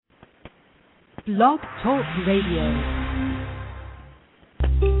Blog Talk Radio.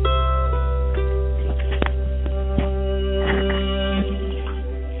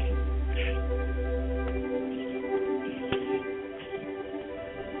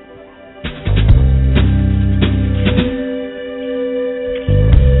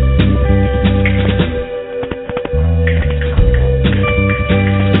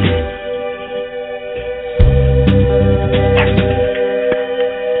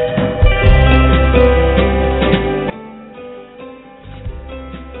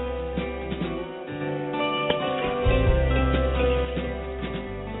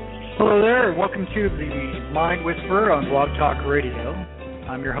 To the Mind Whisperer on Blog Talk Radio.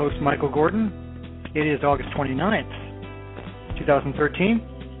 I'm your host, Michael Gordon. It is August 29th, 2013.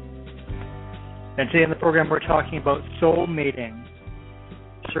 And today in the program we're talking about soul mating,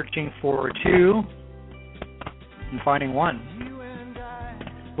 searching for two and finding one.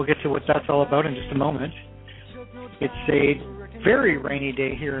 We'll get to what that's all about in just a moment. It's a very rainy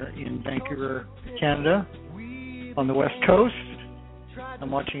day here in Vancouver, Canada, on the West Coast.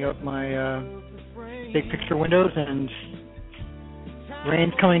 I'm watching out my big picture windows and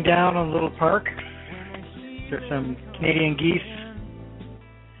rain's coming down on a little park. There's some Canadian geese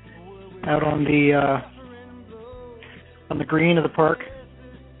out on the green of the park,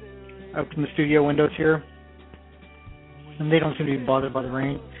 out from the studio windows here, and they don't seem to be bothered by the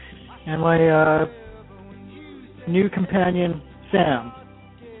rain. And my new companion Sam,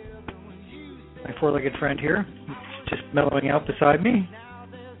 my four-legged friend here, is just mellowing out beside me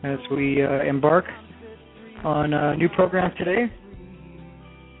as we embark on a new program today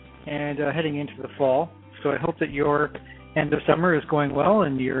and heading into the fall. So I hope that your end of summer is going well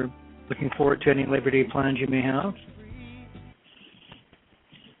and you're looking forward to any Labor Day plans you may have.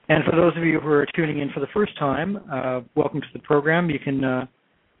 And for those of you who are tuning in for the first time, welcome to the program. You can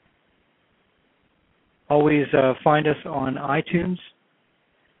always find us on iTunes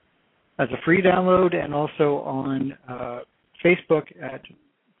as a free download and also on Facebook at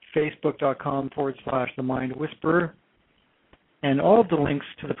facebook.com/The Mind Whisperer. And all of the links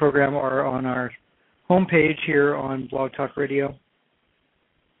to the program are on our homepage here on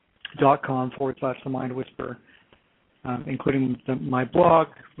blogtalkradio.com/The Mind Whisperer, including my blog,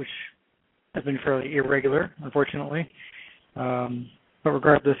 which has been fairly irregular, unfortunately. But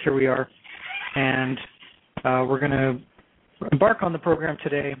regardless, here we are. And we're going to embark on the program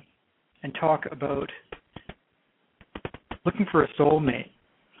today and talk about looking for a soulmate.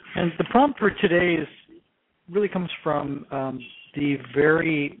 And the prompt for today really comes from the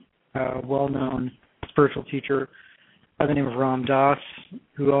very well-known spiritual teacher by the name of Ram Dass,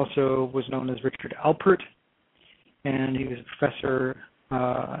 who also was known as Richard Alpert, and he was a professor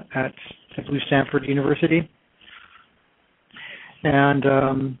at, I believe, Stanford University, and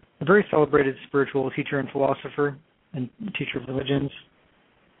a very celebrated spiritual teacher and philosopher and teacher of religions,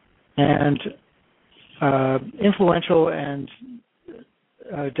 and influential and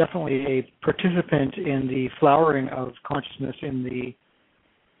definitely a participant in the flowering of consciousness in the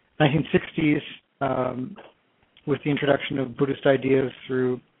 1960s with the introduction of Buddhist ideas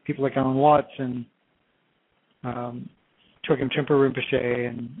through people like Alan Watts and Chogyam Trungpa Rinpoche,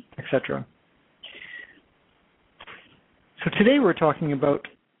 and etc. So today we're talking about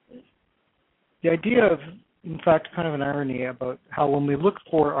the idea of, in fact, kind of an irony about how when we look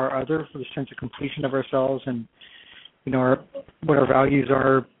for our other, for the sense of completion of ourselves and what our values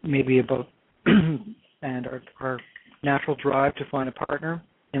are, maybe about, and our natural drive to find a partner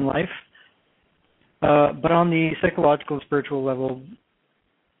in life. But on the psychological, spiritual level,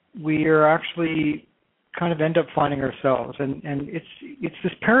 we are actually kind of end up finding ourselves, and it's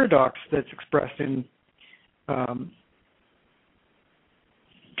this paradox that's expressed in the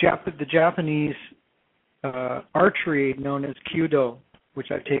Japanese archery known as Kyudo,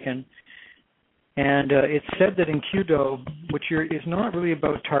 which I've taken. And it's said that in Kyudo, which is not really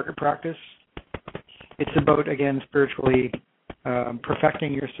about target practice, it's about, again, spiritually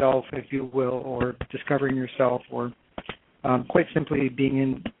perfecting yourself, if you will, or discovering yourself, or quite simply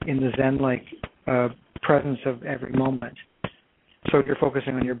being in the Zen-like presence of every moment. So you're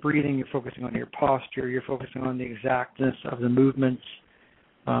focusing on your breathing, you're focusing on your posture, you're focusing on the exactness of the movements,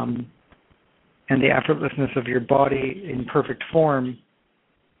 and the effortlessness of your body in perfect form.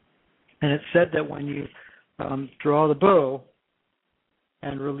 And it's said that when you draw the bow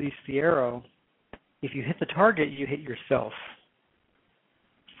and release the arrow, if you hit the target, you hit yourself.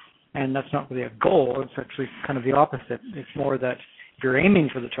 And that's not really a goal. It's actually kind of the opposite. It's more that if you're aiming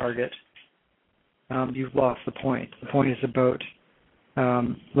for the target, you've lost the point. The point is about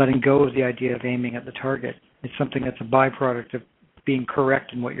letting go of the idea of aiming at the target. It's something that's a byproduct of being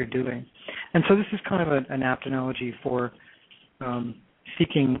correct in what you're doing. And so this is kind of an apt analogy for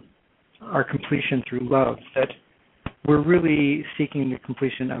seeking our completion through love, that we're really seeking the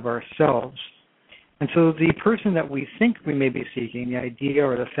completion of ourselves. And so the person that we think we may be seeking, the idea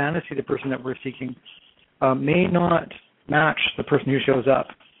or the fantasy of the person that we're seeking, may not match the person who shows up.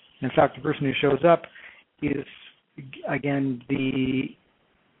 In fact, the person who shows up is, again, the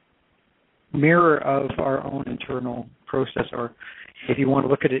mirror of our own internal process, or if you want to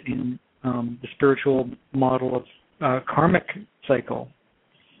look at it in the spiritual model of karmic cycle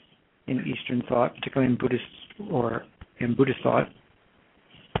in Eastern thought, particularly in Buddhist thought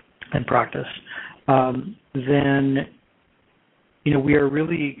and practice, then we are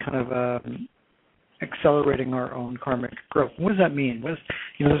really kind of accelerating our own karmic growth. What does that mean? There's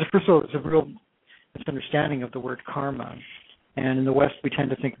a real misunderstanding of the word karma, and in the West we tend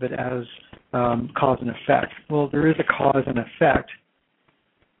to think of it as cause and effect. Well, there is a cause and effect,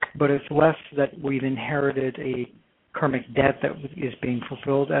 but it's less that we've inherited a karmic debt that is being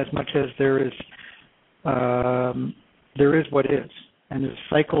fulfilled as much as there is what is, and there's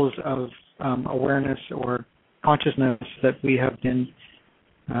cycles of awareness or consciousness that we have been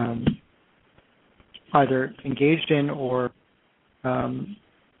either engaged in or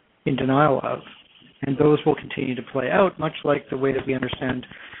in denial of, and those will continue to play out, much like the way that we understand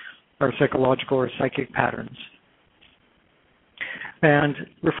our psychological or psychic patterns. And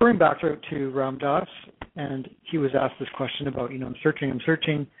referring back to Ram Dass, and he was asked this question about, I'm searching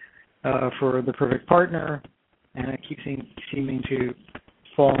for the perfect partner, and I keep seeming to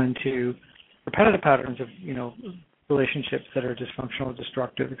fall into repetitive patterns of, relationships that are dysfunctional,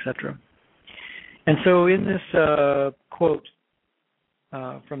 destructive, etc. And so in this quote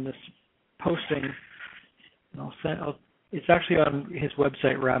from this posting, it's actually on his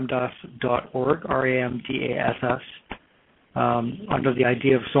website, ramdass.org, RAMDASS, under the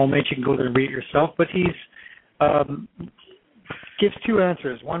idea of soulmates. You can go there and read it yourself. But he's gives two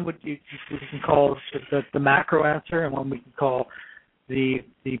answers. One we can call the macro answer, and one we can call the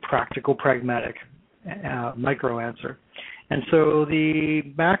practical, pragmatic micro answer. And so the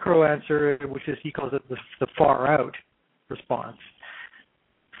macro answer, which is, he calls it the far out response,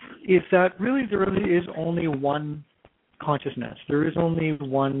 is that there really is only one consciousness. There is only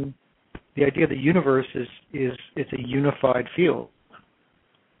one. The idea of the universe is it's a unified field.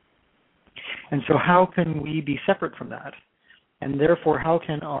 And so how can we be separate from that? And therefore, how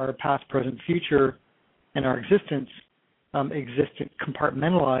can our past, present, future, and our existence exist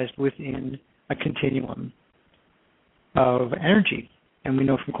compartmentalized within a continuum of energy? And we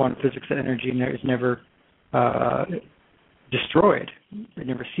know from quantum physics that energy is never destroyed. It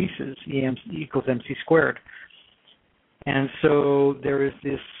never ceases. E equals mc squared. And so there is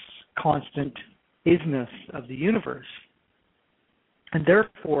this constant isness of the universe. And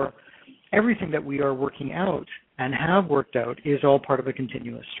therefore, everything that we are working out and have worked out is all part of a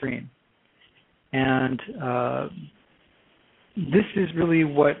continuous stream. And this is really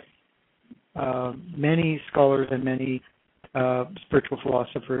what many scholars and many spiritual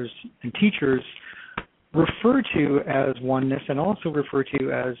philosophers and teachers refer to as oneness, and also refer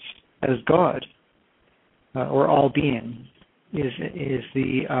to as God, or all being, is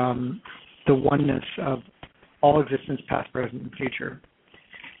the oneness of all existence, past, present, and future.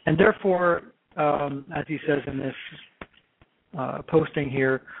 And therefore, as he says in this posting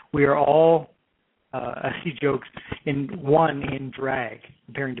here, we are all, as he jokes, in one in drag,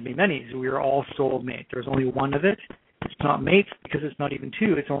 appearing to be many. So we are all soulmate. There's only one of it. It's not mates because it's not even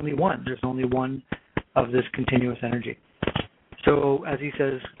two. It's only one. There's only one of this continuous energy. So as he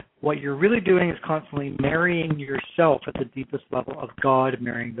says, what you're really doing is constantly marrying yourself at the deepest level of God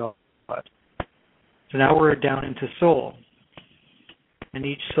marrying God. So now we're down into soul. And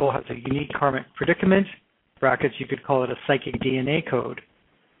each soul has a unique karmic predicament, brackets, you could call it a psychic DNA code,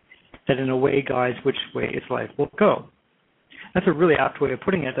 that in a way guides which way its life will go. That's a really apt way of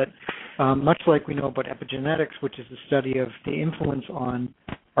putting it, that much like we know about epigenetics, which is the study of the influence on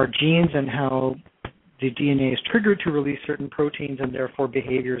our genes and how the DNA is triggered to release certain proteins and therefore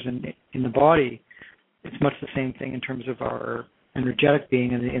behaviors in the body, it's much the same thing in terms of our energetic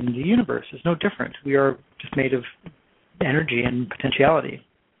being in the universe. It's no different. We are just made of energy and potentiality.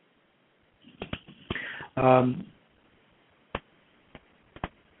 So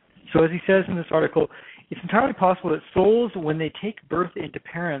as he says in this article, it's entirely possible that souls, when they take birth into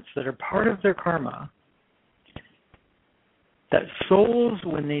parents that are part of their karma, that souls,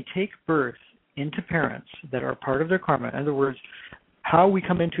 when they take birth into parents that are part of their karma, in other words, how we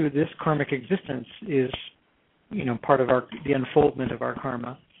come into this karmic existence is, part of the unfoldment of our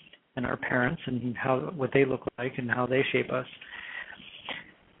karma and our parents and what they look like and how they shape us.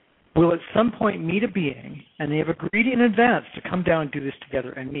 will at some point meet a being, and they have agreed in advance to come down and do this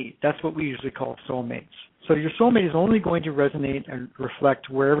together and meet. That's what we usually call soulmates. So your soulmate is only going to resonate and reflect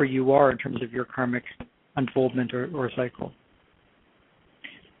wherever you are in terms of your karmic unfoldment or cycle.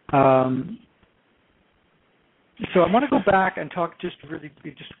 So I want to go back and talk, just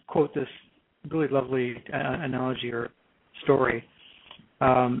quote this really lovely analogy or story.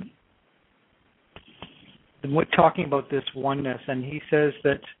 Talking about this oneness, and he says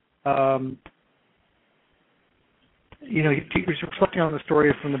that he's reflecting on the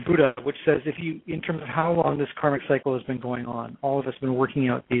story from the Buddha, which says in terms of how long this karmic cycle has been going on, all of us have been working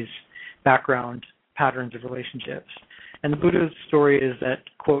out these background patterns of relationships. And the Buddha's story is that,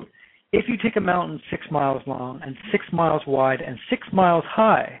 quote, if you take a mountain 6 miles long and 6 miles wide and 6 miles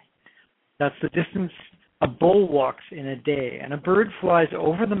high, that's the distance a bull walks in a day, and a bird flies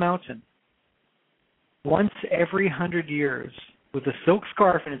over the mountain once every 100 years with a silk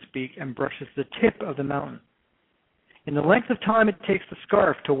scarf in its beak and brushes the tip of the mountain. In the length of time it takes the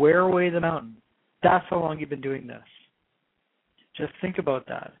scarf to wear away the mountain, that's how long you've been doing this. Just think about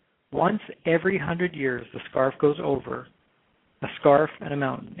that. Once every 100 years, the scarf goes over a scarf and a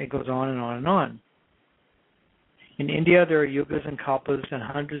mountain. It goes on and on and on. In India, there are yugas and kalpas and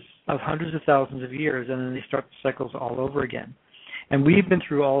hundreds of thousands of years, and then they start the cycles all over again. And we've been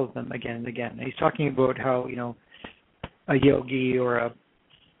through all of them again and again. And he's talking about how, a yogi or a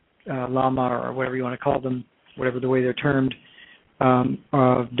lama or whatever you want to call them, whatever the way they're termed,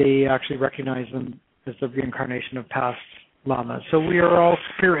 they actually recognize them as the reincarnation of past lamas. So we are all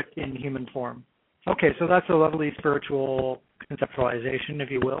spirit in human form. Okay, so that's a lovely spiritual conceptualization, if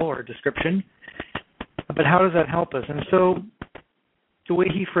you will, or description. But how does that help us? And so the way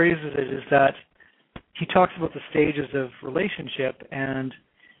he phrases it is that he talks about the stages of relationship, and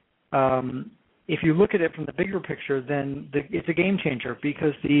if you look at it from the bigger picture, then it's a game changer,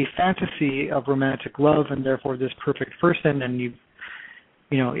 because the fantasy of romantic love and therefore this perfect person, and you've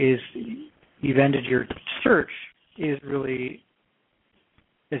ended your search, is really,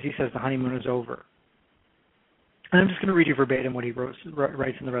 as he says, the honeymoon is over. And I'm just going to read you verbatim what he writes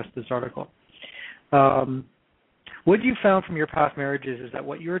in the rest of this article. What you found from your past marriages is that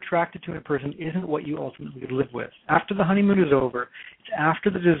what you're attracted to in a person isn't what you ultimately live with. After the honeymoon is over, it's after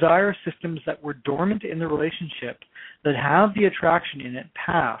the desire systems that were dormant in the relationship that have the attraction in it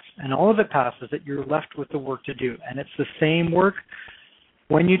pass, and all of it passes, that you're left with the work to do. And it's the same work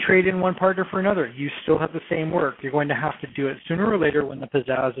when you trade in one partner for another. You still have the same work. You're going to have to do it sooner or later when the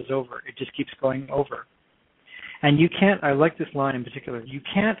pizzazz is over. It just keeps going over. And you can't, I like this line in particular, you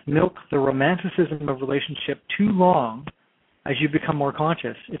can't milk the romanticism of relationship too long as you become more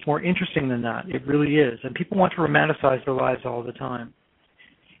conscious. It's more interesting than that. It really is. And people want to romanticize their lives all the time.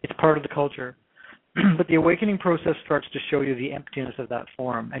 It's part of the culture. But the awakening process starts to show you the emptiness of that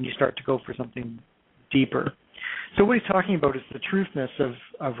form, and you start to go for something deeper. So what he's talking about is the truthness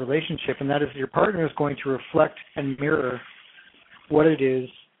of relationship, and that is your partner is going to reflect and mirror what it is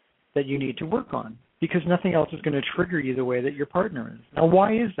that you need to work on, because nothing else is going to trigger you the way that your partner is. Now,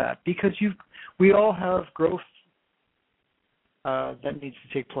 why is that? Because we all have growth that needs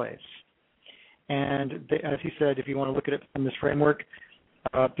to take place. And as he said, if you want to look at it from this framework,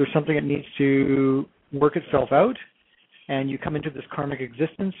 there's something that needs to work itself out, and you come into this karmic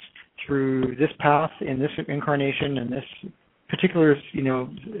existence through this path in this incarnation and this particular,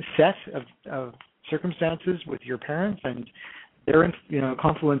 set of circumstances with your parents and their,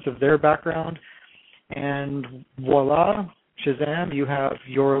 confluence of their background. And voila, Shazam, you have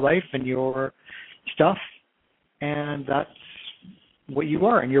your life and your stuff, and that's what you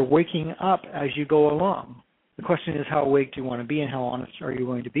are, and you're waking up as you go along. The question is, how awake do you want to be, and how honest are you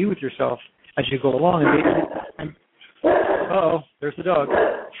willing to be with yourself as you go along? And uh-oh, there's the dog.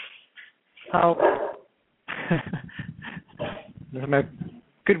 There's my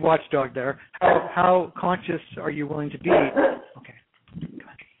good watchdog there. How conscious are you willing to be? Okay.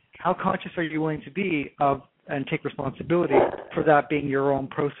 How conscious are you willing to be of and take responsibility for that being your own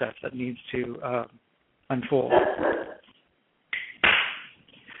process that needs to unfold?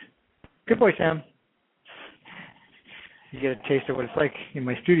 Good boy, Sam. You get a taste of what it's like in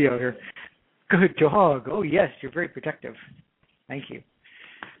my studio here. Good dog. Oh, yes, you're very protective. Thank you.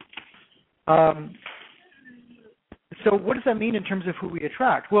 So what does that mean in terms of who we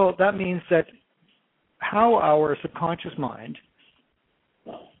attract? Well, that means that how our subconscious mind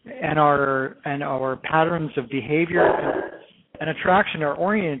and our patterns of behavior and attraction are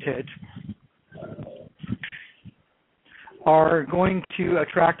oriented are going to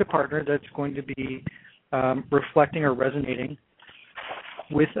attract a partner that's going to be reflecting or resonating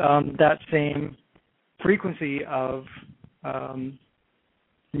with that same frequency of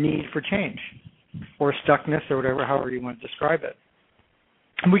need for change or stuckness or whatever, however you want to describe it.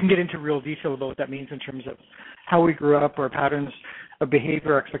 And we can get into real detail about what that means in terms of how we grew up, our patterns of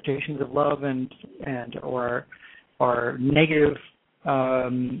behavior, expectations of love, and or our negative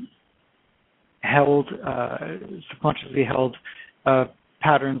subconsciously held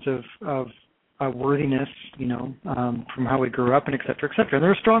patterns of worthiness, from how we grew up, and et cetera, et cetera. And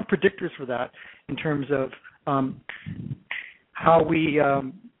there are strong predictors for that in terms of how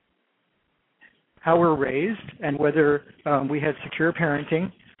we're raised and whether we had secure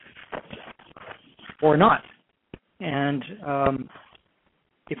parenting or not. And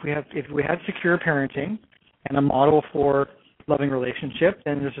if we had secure parenting and a model for loving relationship,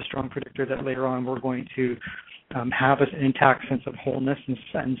 then there's a strong predictor that later on we're going to have an intact sense of wholeness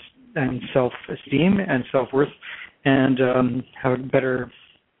and self-esteem and self-worth, and have a better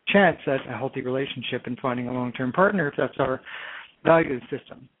chance at a healthy relationship and finding a long-term partner if that's our value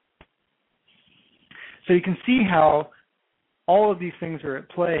system. So you can see how all of these things are at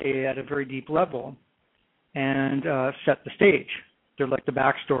play at a very deep level and set the stage. They're like the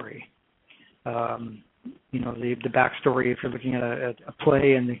backstory. The backstory, if you're looking at a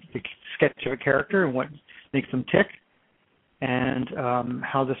play and the sketch of a character and what makes them tick, and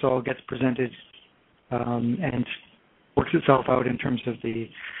how this all gets presented and works itself out in terms of the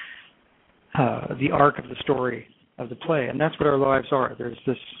arc of the story of the play. And that's what our lives are. There's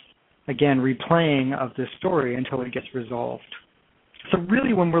this, again, replaying of this story until it gets resolved. So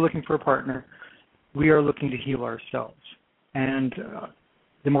really, when we're looking for a partner, we are looking to heal ourselves. And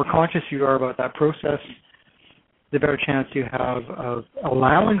the more conscious you are about that process, the better chance you have of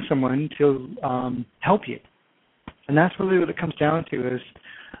allowing someone to help you. And that's really what it comes down to, is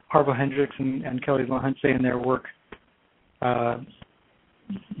Harvo Hendricks and Kelly LaHunt say in their work,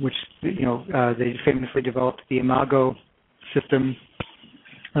 which they famously developed the Imago system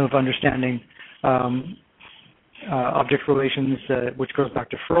of understanding object relations, which goes back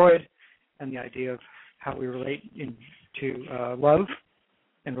to Freud and the idea of how we relate to love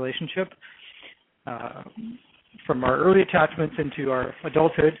and relationship, from our early attachments into our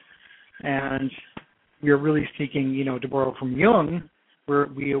adulthood. And we are really seeking, to borrow from Jung,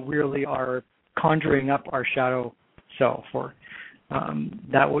 we really are conjuring up our shadow self, or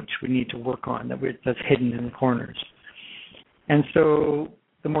that which we need to work on, that's hidden in the corners. And so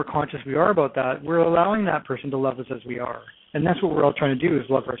the more conscious we are about that, we're allowing that person to love us as we are. And that's what we're all trying to do, is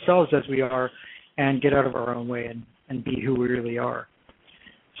love ourselves as we are and get out of our own way and be who we really are.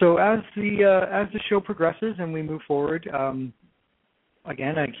 So as the show progresses and we move forward,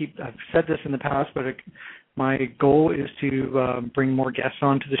 again, I've said this in the past, but my goal is to bring more guests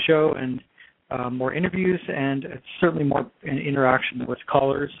onto the show and more interviews, and it's certainly more interaction with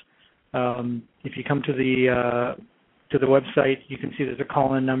callers. If you come to the website, you can see there's a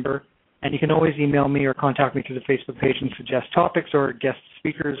call-in number, and you can always email me or contact me through the Facebook page and suggest topics or guest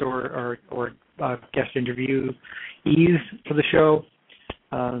speakers or guest interviewees for the show.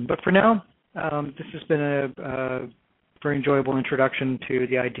 But for now, this has been a very enjoyable introduction to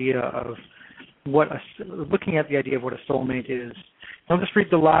the idea of looking at the idea of what a soulmate is. I'll just read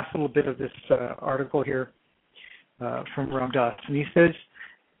the last little bit of this article here from Ram Dass, and he says,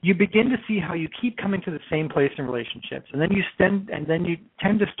 "You begin to see how you keep coming to the same place in relationships, and then you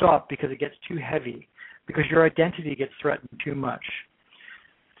tend to stop because it gets too heavy, because your identity gets threatened too much.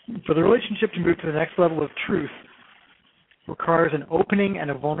 For the relationship to move to the next level of truth requires an opening and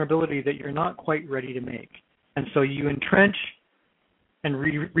a vulnerability that you're not quite ready to make. And so you entrench and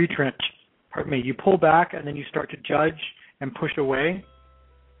retrench. You pull back, and then you start to judge and push away,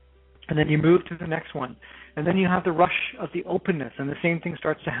 and then you move to the next one. And then you have the rush of the openness, and the same thing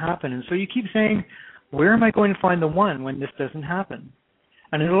starts to happen. And so you keep saying, where am I going to find the one when this doesn't happen?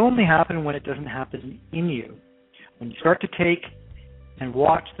 And it'll only happen when it doesn't happen in you. When you start to take and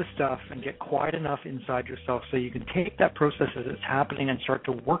watch the stuff and get quiet enough inside yourself so you can take that process as it's happening and start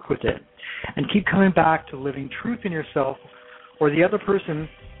to work with it, and keep coming back to living truth in yourself or the other person,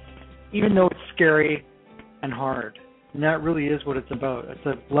 even though it's scary and hard. And that really is what it's about. It's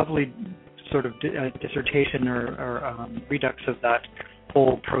a lovely sort of dissertation or redux of that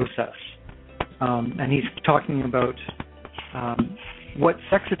whole process. And he's talking about what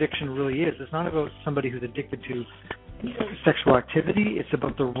sex addiction really is. It's not about somebody who's addicted to sexual activity. It's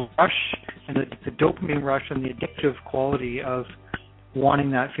about the rush and the dopamine rush and the addictive quality of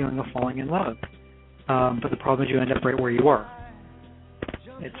wanting that feeling of falling in love. But the problem is you end up right where you are.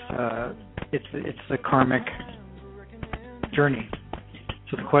 It's a karmic journey.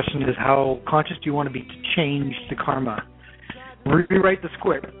 So the question is, how conscious do you want to be to change the karma? Rewrite the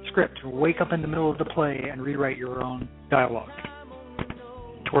script. Wake up in the middle of the play and rewrite your own dialogue.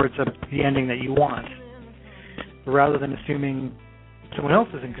 towards the ending that you want, rather than assuming someone else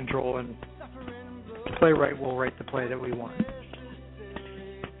is in control and the playwright will write the play that we want.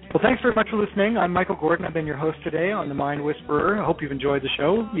 Well, thanks very much for listening. I'm Michael Gordon. I've been your host today on The Mind Whisperer. I hope you've enjoyed the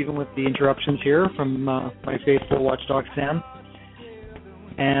show, even with the interruptions here from my faithful watchdog, Sam.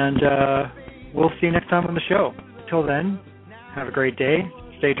 And we'll see you next time on the show. Till then, have a great day.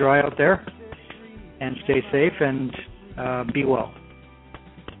 Stay dry out there. And stay safe and be well.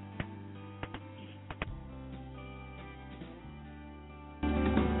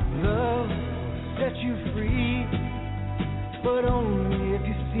 Love set you free, but only if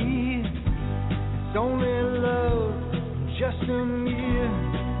you see it's only love, just a mirror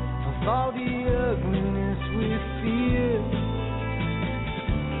of all the ugliness we fear.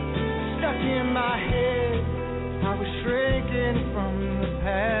 Stuck in my head.